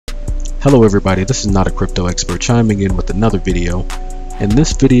Hello everybody, this is Not a Crypto Expert chiming in with another video. In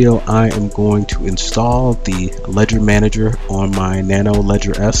this video I am going to install the Ledger Manager on my Nano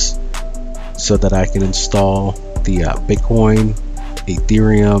Ledger S so that I can install the Bitcoin,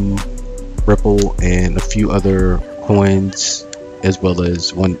 Ethereum, Ripple, and a few other coins, as well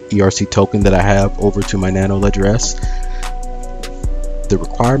as one ERC token that I have over to my Nano Ledger S. The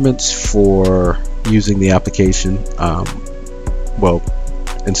requirements for using the application,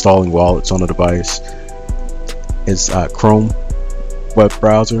 installing wallets on a device, is Chrome web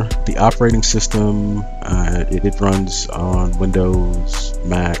browser. The operating system, it runs on Windows,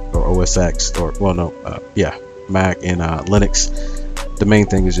 Mac, or OS X, or Mac and Linux. The main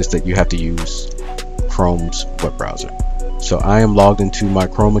thing is just that you have to use Chrome's web browser. So I am logged into my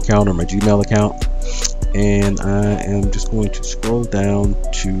Chrome account or my Gmail account, and I am just going to scroll down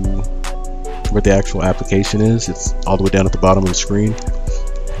to where the actual application is. It's all the way down at the bottom of the screen,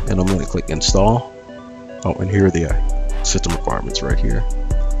 and I'm going to click install. Oh, and here are the system requirements right here.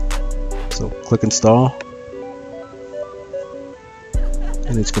 So click install,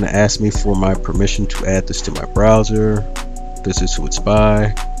 and it's going to ask me for my permission to add this to my browser. This is who it's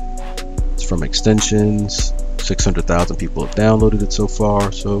by. It's from extensions. 600,000 people have downloaded it so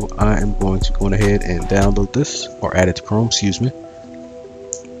far, so I am going to go ahead and download this, or add it to Chrome, excuse me.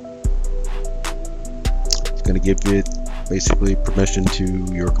 It's going to give it basically permission to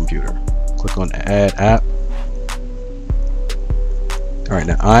your computer. Click on add app. Alright,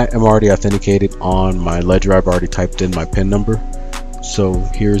 now I am already authenticated on my Ledger. I've already typed in my PIN number. So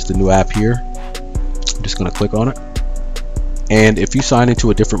here's the new app here. I'm just going to click on it. And if you sign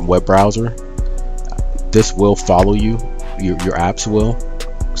into a different web browser, this will follow you. Your apps will.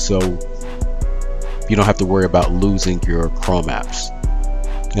 So you don't have to worry about losing your Chrome apps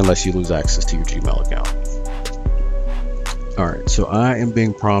unless you lose access to your Gmail account. Alright, so I am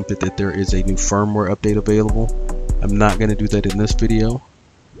being prompted that there is a new firmware update available. I'm not going to do that in this video.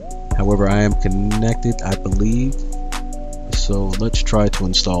 However, I am connected, I believe. So let's try to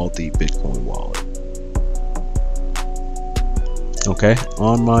install the Bitcoin wallet. Okay,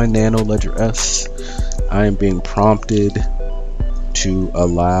 on my Nano Ledger S, I am being prompted to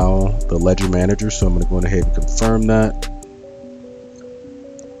allow the Ledger Manager, so I'm going to go ahead and confirm that.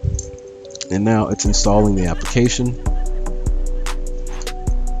 And now it's installing the application.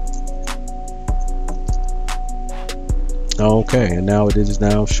 Okay, and now it is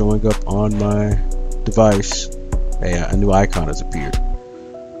now showing up on my device. A new icon has appeared.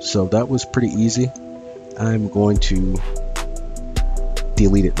 So that was pretty easy. I'm going to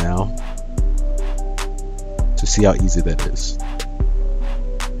delete it now to see how easy that is.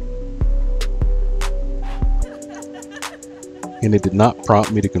 And it did not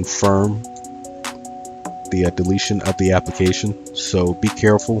prompt me to confirm the deletion of the application, so be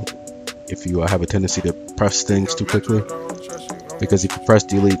careful if you have a tendency to press things too quickly, because if you press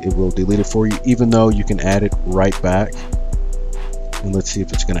delete, it will delete it for you, even though you can add it right back. And let's see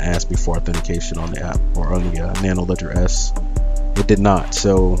if it's going to ask me for authentication on the app or on the Nano Ledger S. It did not,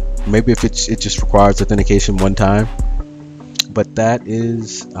 so maybe if it just requires authentication one time. But that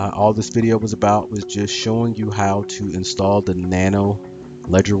is all this video was about, was just showing you how to install the Nano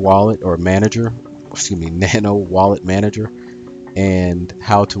Ledger Wallet or Manager, excuse me, Nano Wallet Manager, and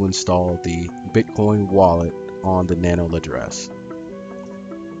how to install the Bitcoin wallet on the Nano Ledger S.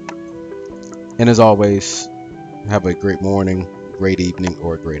 And as always, have a great morning, great evening,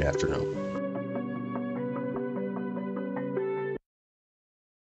 or a great afternoon.